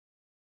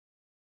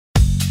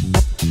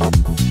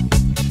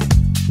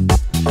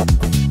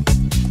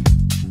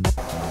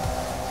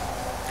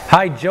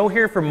Hi, Joe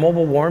here for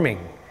Mobile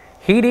Warming.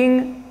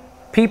 Heating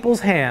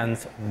people's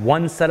hands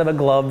one set of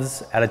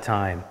gloves at a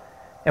time.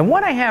 And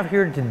what I have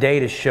here today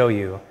to show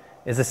you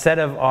is a set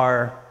of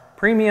our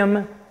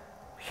premium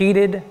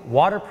heated,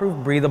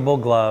 waterproof, breathable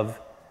glove,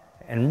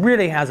 and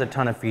really has a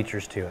ton of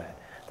features to it.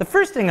 The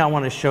first thing I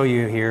want to show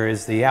you here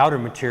is the outer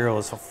material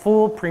is a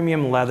full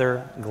premium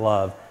leather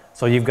glove.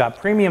 So you've got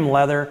premium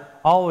leather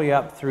all the way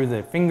up through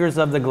the fingers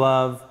of the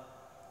glove,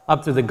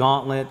 up through the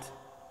gauntlet.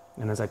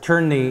 And as I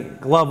turn the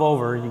glove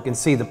over, you can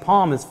see the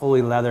palm is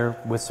fully leather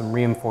with some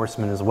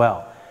reinforcement as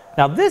well.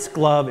 Now this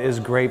glove is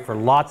great for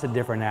lots of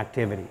different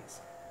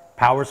activities.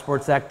 Power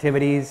sports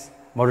activities,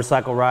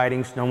 motorcycle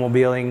riding,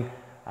 snowmobiling,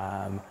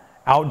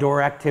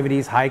 outdoor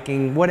activities,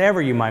 hiking,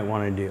 whatever you might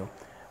want to do.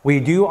 We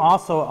do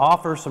also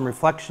offer some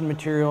reflection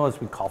material,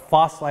 as we call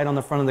Phosphite, on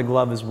the front of the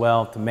glove as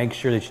well, to make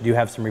sure that you do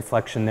have some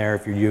reflection there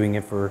if you're doing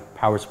it for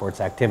power sports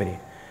activity.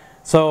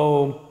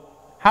 So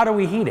how do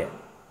we heat it?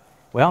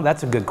 Well,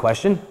 that's a good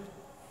question.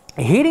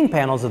 The heating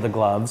panels of the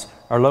gloves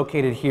are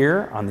located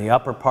here on the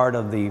upper part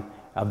of the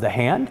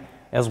hand,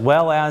 as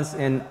well as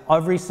in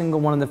every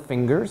single one of the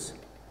fingers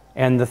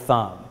and the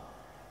thumb.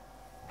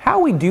 How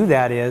we do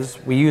that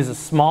is we use a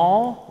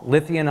small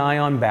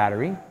lithium-ion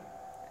battery.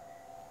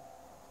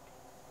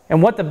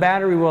 And what the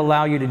battery will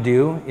allow you to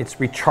do, it's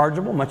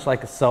rechargeable, much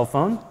like a cell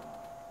phone.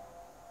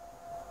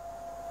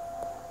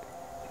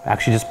 It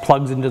actually just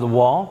plugs into the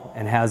wall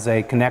and has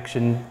a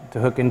connection to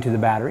hook into the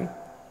battery.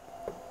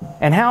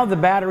 And how the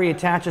battery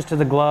attaches to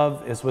the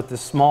glove is with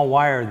this small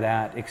wire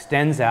that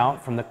extends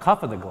out from the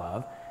cuff of the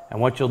glove. And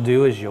what you'll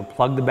do is you'll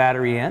plug the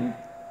battery in.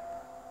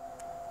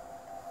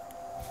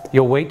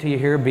 You'll wait till you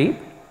hear a beep.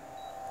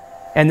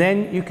 And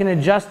then you can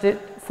adjust it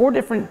 4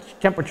 different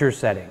temperature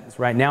settings.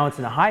 Right now it's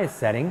in the highest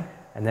setting,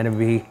 and then it'll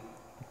be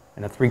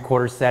in a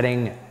 3/4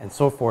 setting and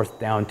so forth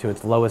down to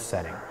its lowest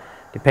setting,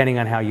 depending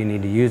on how you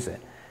need to use it.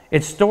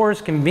 It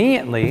stores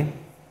conveniently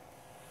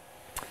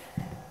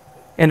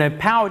in a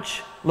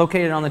pouch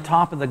located on the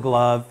top of the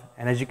glove,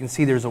 and as you can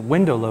see there's a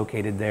window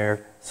located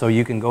there, so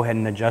you can go ahead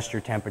and adjust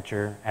your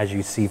temperature as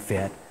you see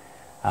fit.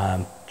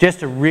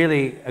 Just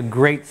a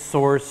great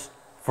source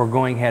for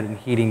going ahead and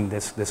heating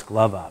this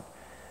glove up.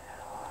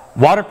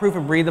 Waterproof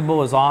and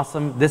breathable is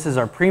awesome. This is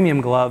our premium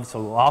glove,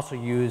 so we'll also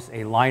use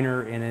a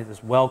liner in it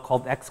as well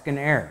called X-Skin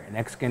Air. And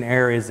X-Skin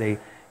Air is a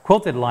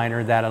quilted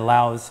liner that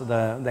allows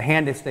the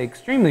hand to stay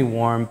extremely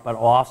warm, but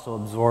will also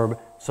absorb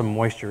some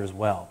moisture as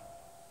well.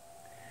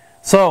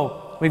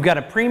 So we've got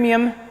a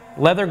premium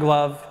leather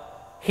glove,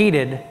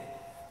 heated,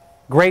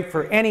 great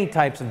for any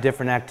types of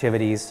different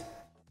activities.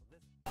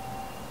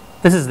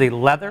 This is the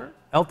leather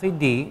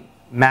LTD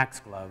Max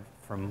Glove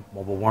from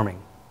Mobile Warming.